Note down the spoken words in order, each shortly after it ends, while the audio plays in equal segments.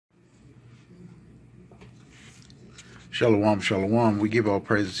Shalom, shalom. We give all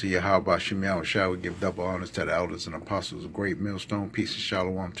praises to Yahweh Shem Shah. We give double honors to the elders and apostles of great millstone. Peace and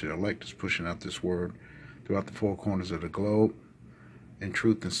shalom to the electors pushing out this word throughout the four corners of the globe in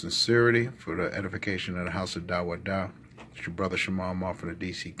truth and sincerity for the edification of the house of Dawadah. It's your brother Shema Mar from the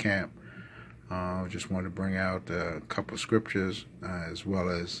DC camp. Just wanted to bring out a couple of scriptures as well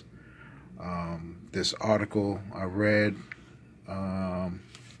as this article I read on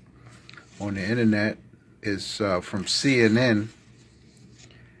the internet. Is from CNN,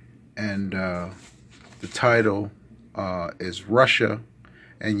 and the title is Russia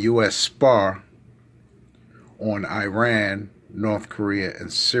and U.S. spar on Iran, North Korea,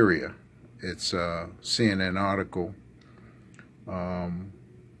 and Syria. It's a CNN article, and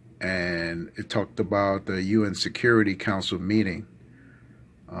it talked about the UN Security Council meeting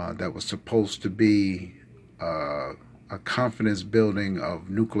that was supposed to be a confidence building of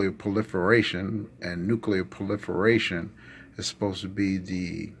nuclear proliferation, and nuclear proliferation is supposed to be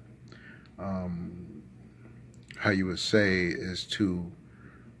the, how you would say, is to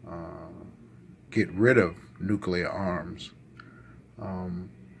get rid of nuclear arms.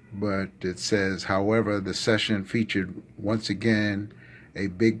 But it says, however, the session featured once again a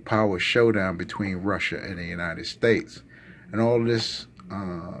big power showdown between Russia and the United States. And all of this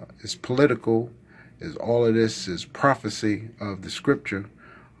is political. All of this is prophecy of the scripture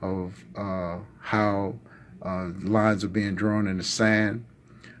of how lines are being drawn in the sand,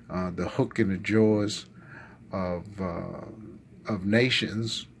 the hook in the jaws of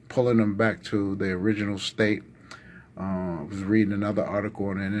nations, pulling them back to their original state. I was reading another article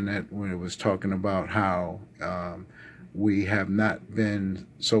on the internet when it was talking about how we have not been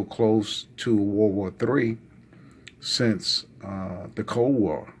so close to World War III since the Cold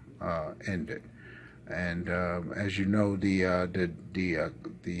War ended. And as you know, the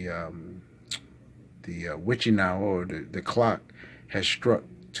witching hour, or the clock, has struck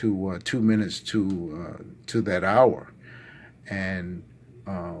to 2 minutes to that hour, and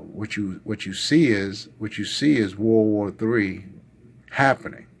what you see is World War III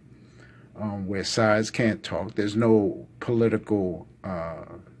happening, where sides can't talk. There's no political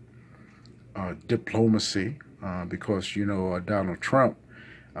diplomacy because Donald Trump.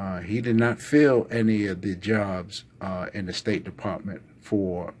 He did not fill any of the jobs in the State Department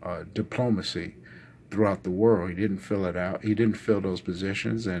for diplomacy throughout the world. He didn't fill it out. He didn't fill those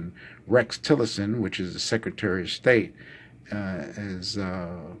positions. And Rex Tillerson, which is the Secretary of State, is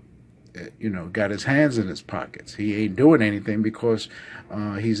got his hands in his pockets. He ain't doing anything because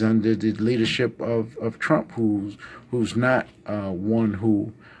he's under the leadership of Trump, who's not one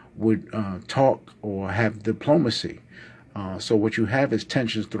who would talk or have diplomacy. So what you have is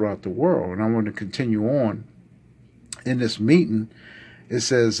tensions throughout the world. And I want to continue on. In this meeting, it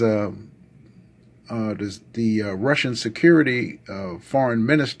says the Russian security foreign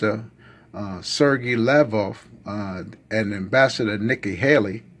minister Sergei Lavrov and Ambassador Nikki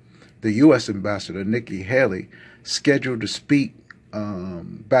Haley, the U.S. Ambassador Nikki Haley, scheduled to speak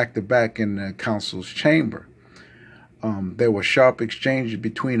back-to-back in the council's chamber. There were sharp exchanges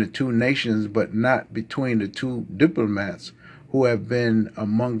between the two nations, but not between the two diplomats who have been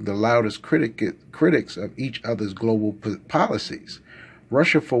among the loudest critics of each other's global policies.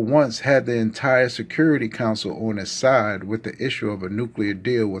 Russia, for once, had the entire Security Council on its side with the issue of a nuclear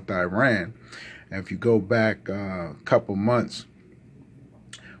deal with Iran. And if you go back a couple months,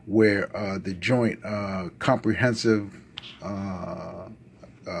 where the joint comprehensive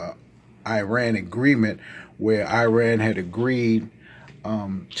Iran agreement, where Iran had agreed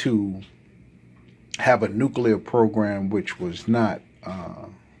to have a nuclear program which was not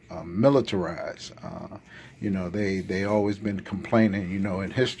militarized. They always been complaining,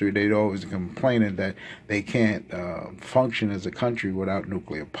 in history they'd always been complaining that they can't function as a country without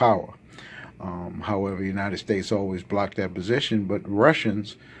nuclear power. However, the United States always blocked that position, but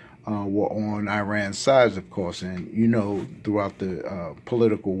Russians were on Iran's side, of course. And throughout the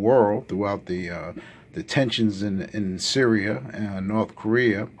political world, throughout the tensions in Syria and North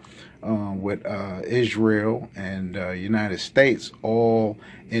Korea, with Israel and United States, all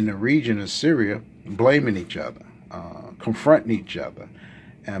in the region of Syria, blaming each other, confronting each other,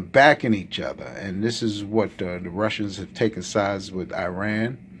 and backing each other. And this is what the Russians have taken sides with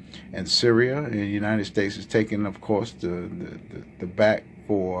Iran and Syria, and the United States is taking, of course, the back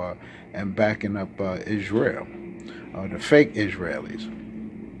for and backing up Israel, the fake Israelis.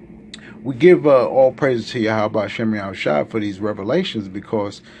 We give all praises to Yahweh Shem Shah for these revelations,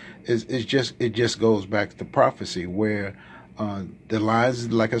 because it just goes back to prophecy, where the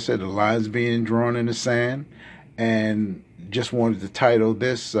lines, like I said, the lines being drawn in the sand. And just wanted to title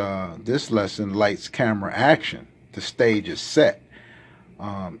this this lesson "Lights, Camera, Action." the stage is set.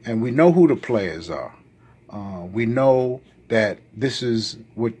 And we know who the players are. We know that this is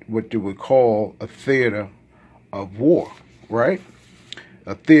what they would call a theater of war, right?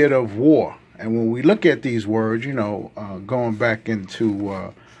 A theater of war. And when we look at these words, going back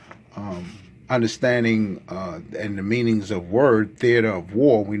into understanding and the meanings of word, theater of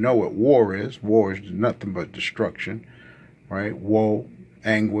war, we know what war is. War is nothing but destruction, right? Woe,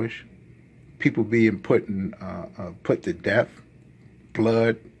 anguish, people being put to death,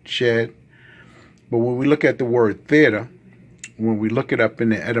 blood shed. But when we look at the word theater, when we look it up in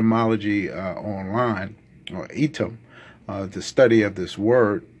the etymology online, or etum, the study of this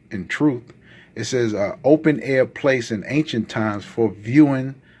word in truth, it says open air place in ancient times for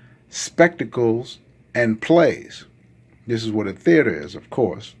viewing spectacles and plays. This is what a theater is, of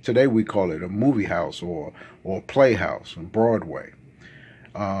course. Today we call it a movie house or playhouse on Broadway.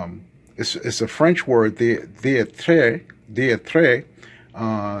 It's a French word, théâtre,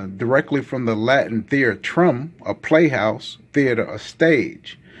 directly from the Latin theatrum, a playhouse, theater, a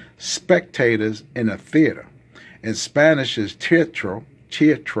stage, spectators in a theater. In Spanish is teatro,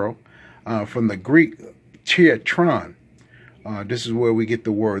 from the Greek teatron. This is where we get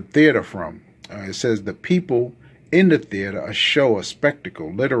the word theater from. It says the people in the theater, a show, a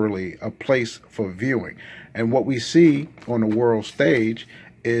spectacle, literally a place for viewing. And what we see on the world stage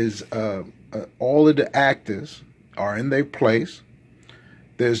is all of the actors are in their place.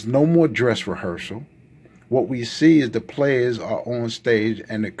 There's no more dress rehearsal. What we see is the players are on stage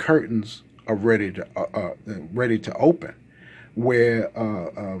and the curtains are ready to open, where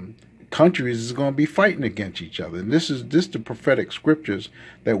countries is going to be fighting against each other. And this the prophetic scriptures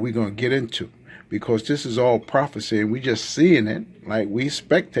that we're going to get into, because this is all prophecy and we just seeing it like we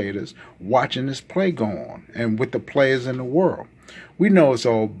spectators watching this play go on, and with the players in the world. We know it's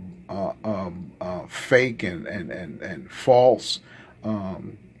all fake and false.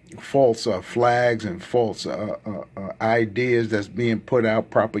 False flags and false ideas that's being put out,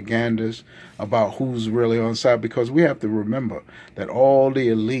 propagandas about who's really on side, because we have to remember that all the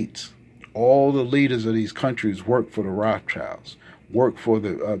elites, all the leaders of these countries work for the Rothschilds, work for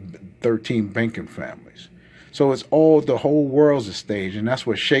the 13 banking families. So it's the whole world's a stage, and that's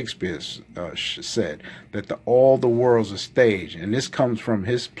what Shakespeare said, that all the world's a stage. And this comes from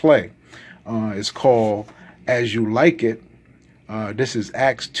his play. It's called As You Like It. This is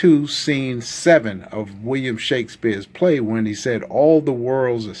Acts 2, scene 7 of William Shakespeare's play, when he said, all the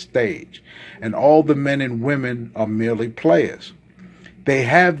world's a stage, and all the men and women are merely players. They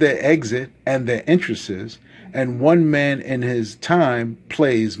have their exit and their entrances, and one man in his time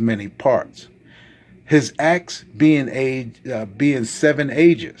plays many parts. His acts being 7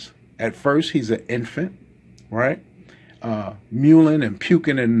 ages. At first, he's an infant, right? Mewling and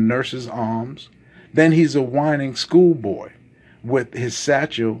puking in the nurse's arms. Then he's a whining schoolboy, with his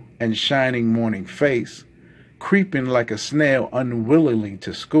satchel and shining morning face, creeping like a snail unwillingly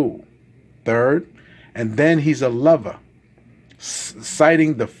to school. Third, and then he's a lover,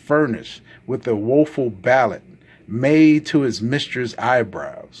 sighting the furnace with a woeful ballad made to his mistress'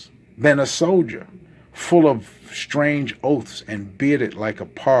 eyebrows. Then a soldier, full of strange oaths and bearded like a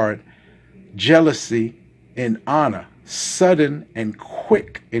pard, jealousy in honor, sudden and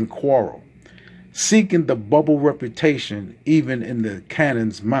quick in quarrel, seeking the bubble reputation even in the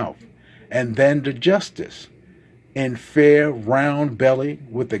cannon's mouth. And then the justice, in fair round belly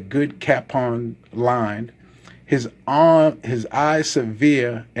with a good capon lined, his eyes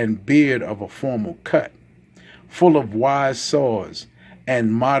severe and beard of a formal cut, full of wise saws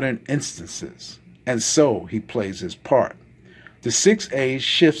and modern instances. And so he plays his part. The 6th age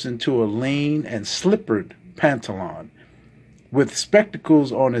shifts into a lean and slippered pantalon, with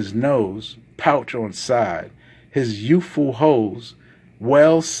spectacles on his nose, pouch on side, his youthful hose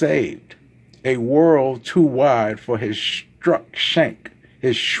well saved, a world too wide for his shrunk shank,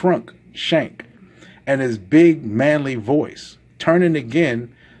 and his big manly voice, turning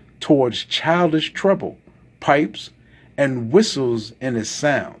again towards childish treble, pipes, and whistles in his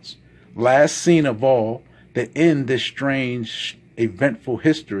sounds. Last scene of all, the end this strange, eventful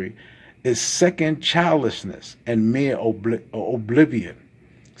history, is second childlessness and mere oblivion.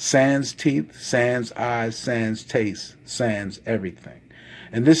 Sans teeth, sans eyes, sans taste, sans everything.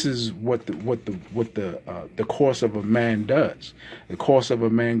 And this is what the course of a man does. The course of a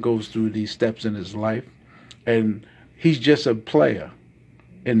man goes through these steps in his life, and he's just a player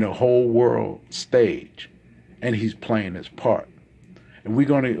in the whole world stage, and he's playing his part. And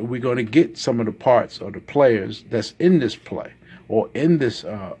we're gonna get some of the parts of the players that's in this play or in this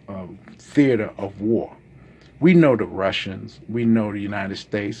theater of war. We know the Russians, we know the United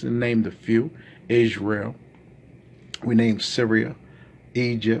States, and named a few: Israel, We name Syria,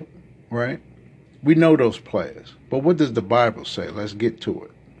 Egypt, right? We know those players. But what does the Bible say? Let's get to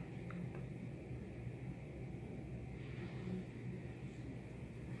it.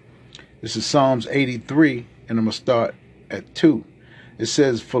 This is Psalms 83, and I'm going to start at 2. It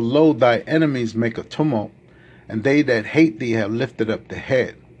says, "For lo, thy enemies make a tumult, and they that hate thee have lifted up the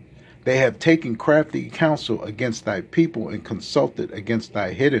head. They have taken crafty counsel against thy people and consulted against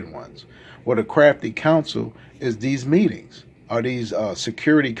thy hidden ones." What a crafty counsel is these meetings, are these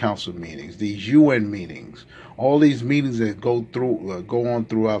Security Council meetings, these UN meetings, all these meetings that go on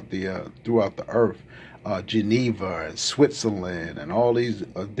throughout the earth, Geneva and Switzerland and all these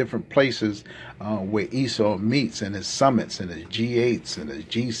different places where Esau meets and his summits and his G8s and his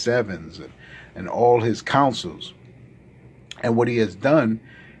G7s and all his councils. And what he has done,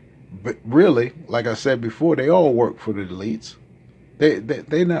 but really, like I said before, they all work for the elites.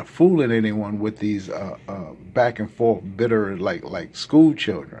 They're not fooling anyone with these back and forth bitter like school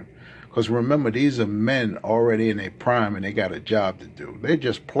children. Because remember, these are men already in their prime and they got a job to do. They're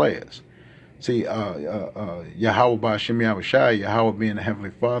just players. See, Yahweh Ba'Shem Yahushai, Yahweh being the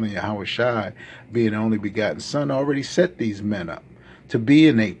Heavenly Father, and Yahweh Shai being the only begotten Son, already set these men up to be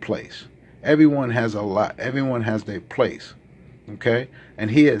in a place. Everyone has a lot. Everyone has their place. Okay?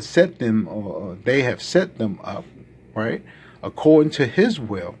 And he has set them, or they have set them up, right, according to his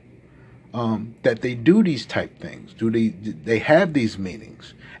will, that they do these type things. They have these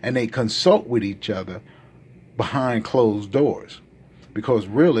meetings and they consult with each other behind closed doors, because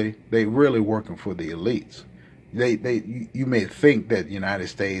really they really working for the elites. You may think that the United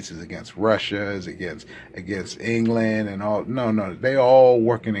States is against Russia, is against England and all. No, they all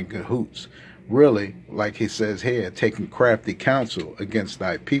working in cahoots. Really, like he says here, taking crafty counsel against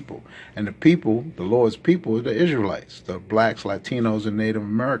thy people. And the people, the Lord's people, are the Israelites, the blacks, Latinos, and Native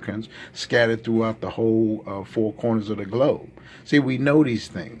Americans scattered throughout the whole four corners of the globe. See, we know these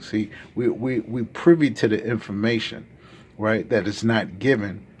things. See, we privy to the information, right, that is not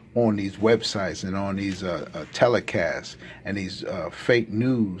given on these websites and on these telecasts and these fake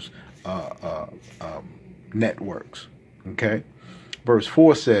news networks. Okay? Verse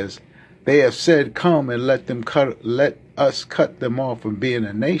 4 says, "They have said, Come and let us cut them off from being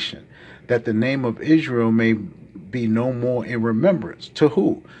a nation, that the name of Israel may be no more in remembrance." To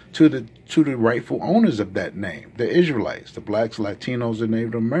who? To the rightful owners of that name, the Israelites, the blacks, Latinos, and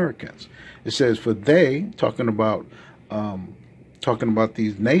Native Americans. It says, "For they," talking about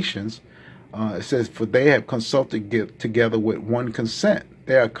these nations, it says, "For they have consulted together with one consent.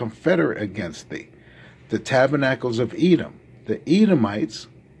 They are confederate against thee. The tabernacles of Edom," the Edomites.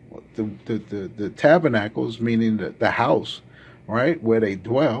 The tabernacles, meaning the house, right, where they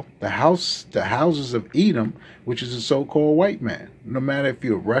dwell, the houses of Edom, which is a so-called white man. No matter if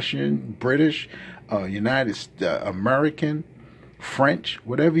you're Russian, British, American, French,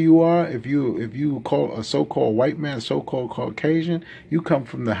 whatever you are, if you call a so-called white man, a so-called Caucasian, you come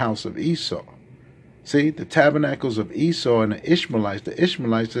from the house of Esau. See, the tabernacles of Esau and the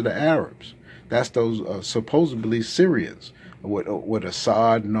Ishmaelites are the Arabs. That's those supposedly Syrians. With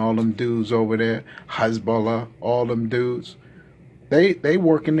Assad and all them dudes over there, Hezbollah, all them dudes, they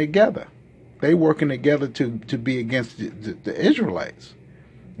working together. They working together to be against the Israelites.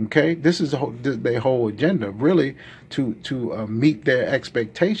 Okay, this is their whole agenda, really, to meet their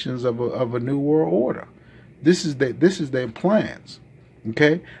expectations of a new world order. This is their plans.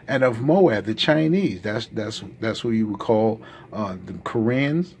 Okay, and of Moab, the Chinese, that's who you would call the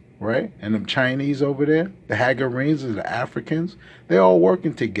Koreans. Right? And them Chinese over there, the Hagarenes and the Africans, they're all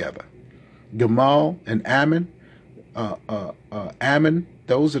working together. Gamal and Ammon,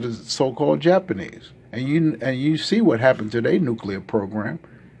 those are the so-called Japanese. And you see what happened to their nuclear program.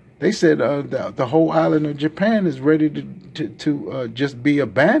 They said the whole island of Japan is ready to just be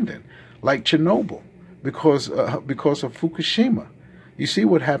abandoned, like Chernobyl, because of Fukushima. You see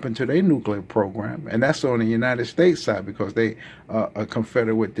what happened to their nuclear program, and that's on the United States side, because they are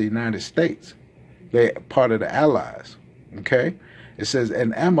confederate with the United States. They're part of the Allies. Okay? It says,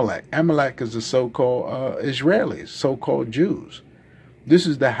 and Amalek. Amalek is the so-called Israelis, so-called Jews. This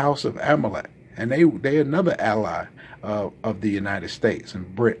is the house of Amalek, and they're another ally of the United States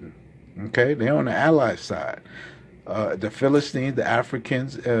and Britain. Okay? They're on the Allied side. The Philistines, the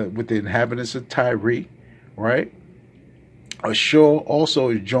Africans, with the inhabitants of Tyre, right? Ashur also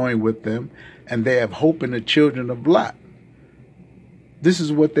is joined with them, and they have hope in the children of Lot. This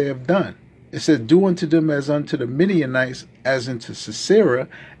is what they have done. It says, "Do unto them as unto the Midianites, as unto Sisera,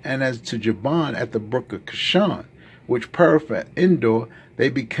 and as to Jabin at the brook of Kishon." which purify indoor, they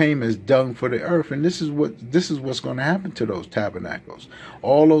became as dung for the earth. And this is what's going to happen to those tabernacles.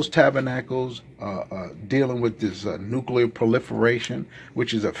 All those tabernacles dealing with this nuclear proliferation,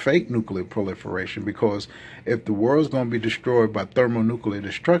 which is a fake nuclear proliferation, because if the world's going to be destroyed by thermonuclear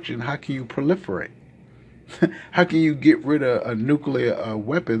destruction, how can you proliferate? How can you get rid of nuclear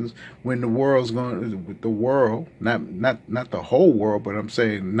weapons when the world's going? The world, not the whole world, but I'm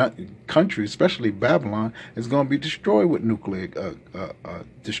saying not countries, especially Babylon, is going to be destroyed with nuclear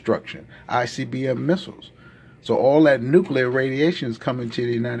destruction, ICBM missiles. So all that nuclear radiation is coming to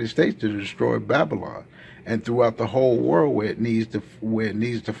the United States to destroy Babylon and throughout the whole world where it needs to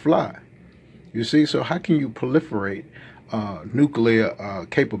fly. You see, so how can you proliferate nuclear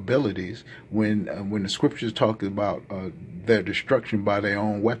capabilities when the scriptures talk about their destruction by their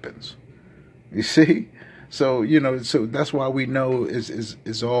own weapons? You see, so so that's why we know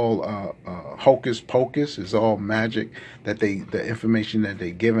it's all hocus pocus, it's all magic that the information that they're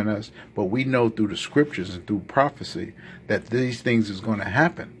giving us. But we know through the scriptures and through prophecy that these things is going to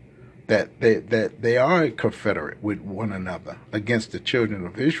happen. That they are confederate with one another against the children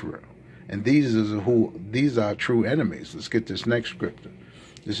of Israel. And these are true enemies. Let's get this next scripture.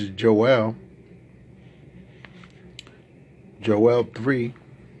 This is Joel 3,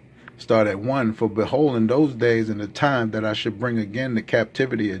 start at 1. For behold, in those days and the time that I should bring again the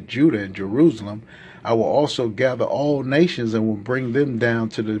captivity of Judah and Jerusalem, I will also gather all nations and will bring them down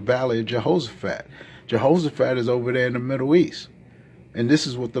to the valley of Jehoshaphat. Jehoshaphat is over there in the Middle East. And this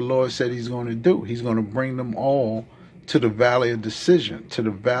is what the Lord said he's going to do. He's going to bring them all to the valley of decision, to the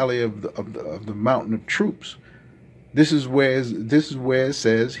valley of the mountain of troops. This is where it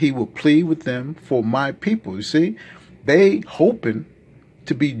says he will plead with them for my people. You see, they hoping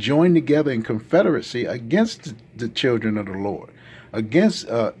to be joined together in confederacy against the children of the Lord, against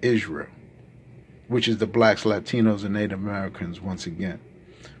Israel, which is the blacks, Latinos, and Native Americans once again.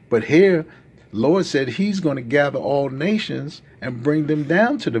 But here, Lord said he's going to gather all nations and bring them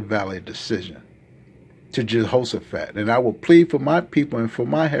down to the valley of decision, to Jehoshaphat. And I will plead for my people and for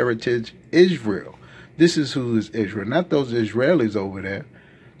my heritage, Israel. This is who is Israel, not those Israelis over there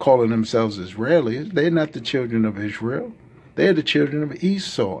calling themselves Israelis. They're not the children of Israel. They're the children of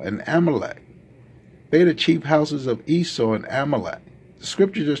Esau and Amalek. They're the chief houses of Esau and Amalek. The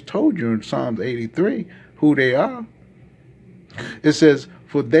scripture just told you in Psalms 83 who they are. It says,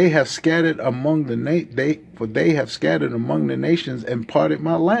 for they have scattered among the nations and parted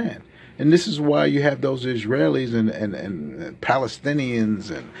my land. And this is why you have those Israelis and Palestinians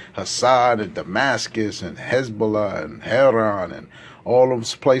and Assad and Damascus and Hezbollah and Haran and all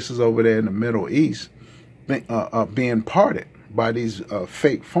those places over there in the Middle East being parted by these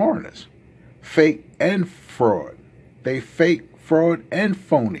fake foreigners. Fake and fraud. They fake, fraud, and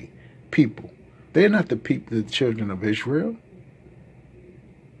phony people. They're not the people, the children of Israel.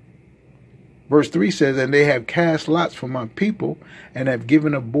 Verse 3 says, and they have cast lots for my people, and have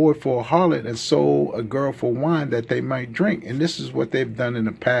given a boy for a harlot, and sold a girl for wine that they might drink. And this is what they've done in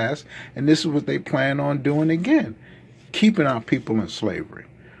the past, and this is what they plan on doing again, keeping our people in slavery.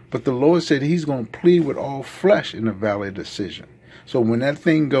 But the Lord said he's going to plead with all flesh in the valley of decision. So when that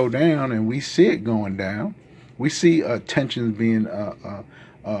thing go down, and we see it going down, we see tensions being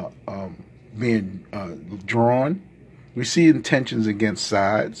drawn. We see intentions against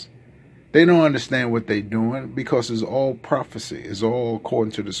sides. They don't understand what they're doing because it's all prophecy. It's all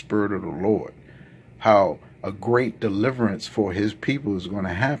according to the Spirit of the Lord. How a great deliverance for his people is going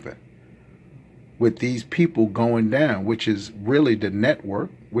to happen with these people going down, which is really the network,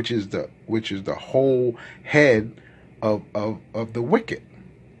 which is the whole head of the wicked.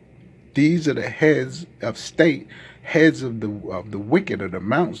 These are the heads of state, heads of the wicked, of the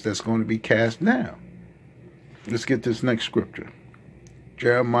mountains that's going to be cast down. Let's get this next scripture.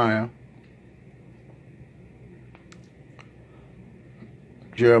 Jeremiah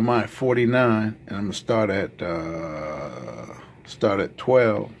 49, and I'm going to start at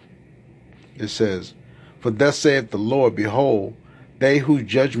 12. It says, for thus saith the Lord, behold, they whose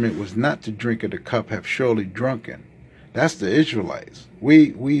judgment was not to drink of the cup have surely drunken. That's the Israelites.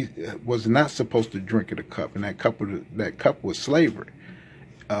 We was not supposed to drink of the cup, and that cup was slavery,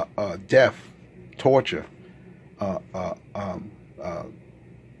 death, torture,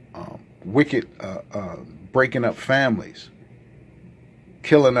 wicked, breaking up families,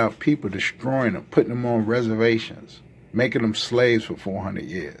 killing our people, destroying them, putting them on reservations, making them slaves for 400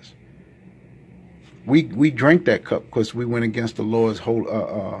 years. We drank that cup because we went against the Lord's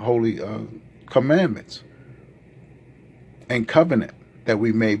holy commandments and covenant that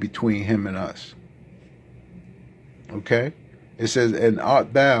we made between him and us. Okay? It says, and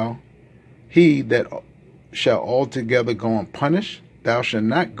art thou he that shall altogether go unpunished? Thou shalt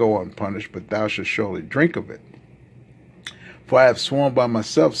not go unpunished, but thou shalt surely drink of it. For I have sworn by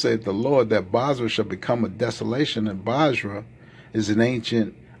myself, saith the Lord, that Basra shall become a desolation, and Basra is an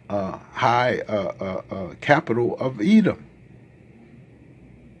ancient high capital of Edom.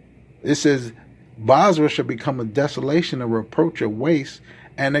 It says, Basra shall become a desolation, a reproach, a waste,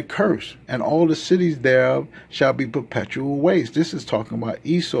 and a curse, and all the cities thereof shall be perpetual waste. This is talking about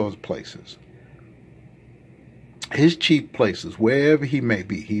Esau's places. His chief places, wherever he may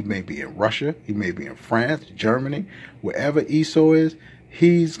be. He may be in Russia, he may be in France, Germany, wherever Esau is,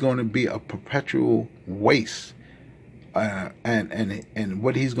 he's going to be a perpetual waste. And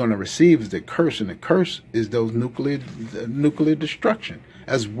what he's going to receive is the curse, and the curse is those nuclear destruction,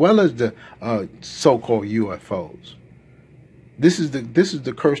 as well as the so-called UFOs. This is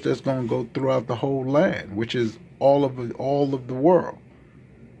the curse that's going to go throughout the whole land, which is all of the world.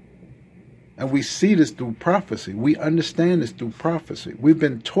 And we see this through prophecy. We understand this through prophecy. We've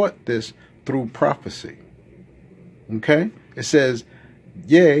been taught this through prophecy. Okay? It says,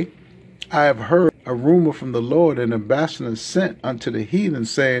 yea, I have heard a rumor from the Lord, an ambassador sent unto the heathen,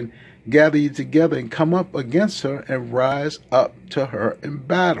 saying, gather ye together and come up against her and rise up to her in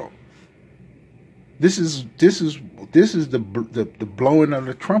battle. This is the blowing of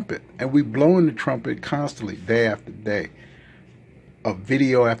the trumpet, and we blowing the trumpet constantly, day after day, of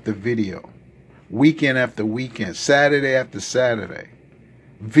video after video, weekend after weekend, Saturday after Saturday,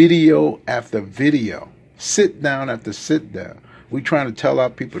 video after video, sit down after sit down. We trying to tell our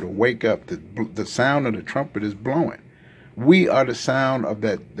people to wake up. The sound of the trumpet is blowing. We are the sound of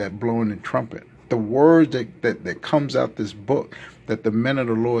that blowing the trumpet. The words that comes out this book that the men of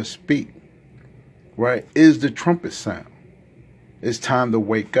the Lord speak, right, is the trumpet sound. It's time to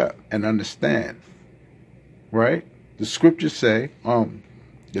wake up and understand, right? The scriptures say,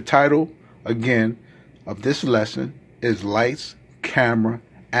 the title, again, of this lesson is Lights, Camera,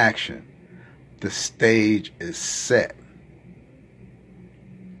 Action. The stage is set.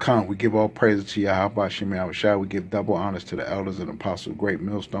 Come, we give all praises to Yahweh Shem Yahushua. We give double honors to the elders and apostles of Great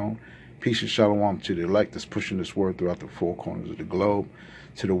Millstone. Peace and shalom to the elect that's pushing this word throughout the four corners of the globe.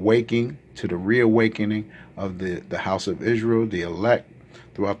 To the waking, to the reawakening of the house of Israel, the elect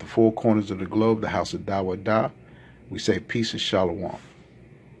throughout the four corners of the globe, the house of Dawadah. We say peace and shalom.